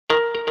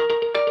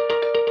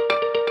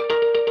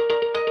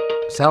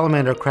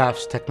Salamander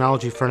crafts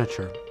technology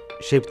furniture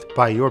shaped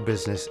by your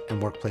business and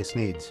workplace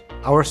needs.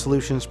 Our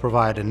solutions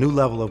provide a new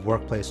level of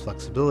workplace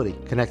flexibility,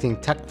 connecting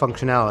tech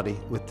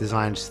functionality with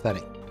design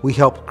aesthetic. We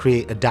help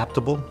create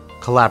adaptable,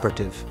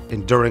 collaborative,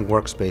 enduring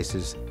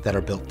workspaces that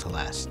are built to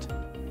last.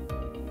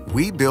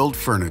 We build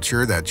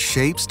furniture that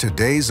shapes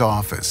today's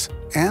office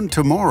and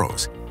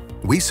tomorrow's.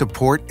 We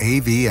support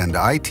AV and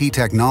IT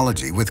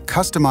technology with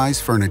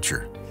customized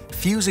furniture,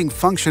 fusing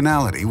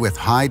functionality with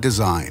high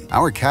design.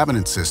 Our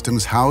cabinet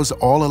systems house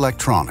all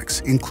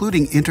electronics,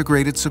 including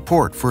integrated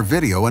support for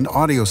video and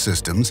audio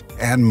systems,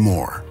 and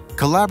more.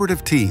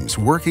 Collaborative teams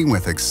working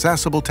with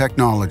accessible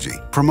technology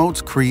promotes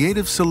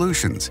creative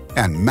solutions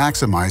and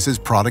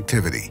maximizes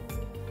productivity.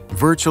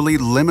 Virtually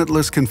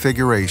limitless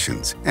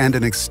configurations and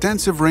an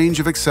extensive range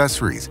of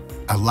accessories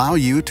allow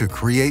you to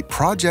create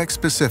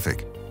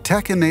project-specific,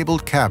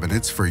 tech-enabled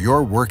cabinets for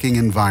your working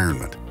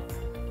environment.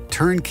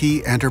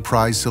 Turnkey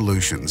enterprise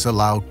solutions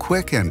allow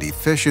quick and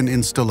efficient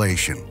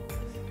installation.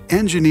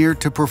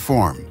 Engineered to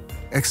perform,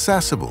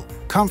 accessible,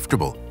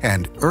 comfortable,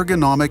 and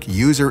ergonomic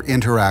user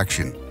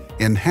interaction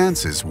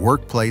enhances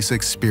workplace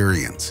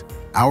experience.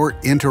 Our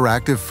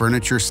interactive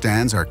furniture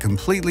stands are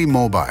completely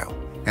mobile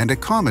and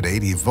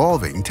accommodate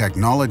evolving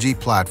technology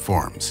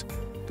platforms.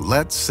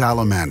 Let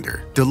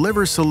Salamander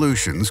deliver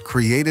solutions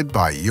created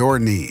by your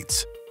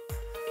needs.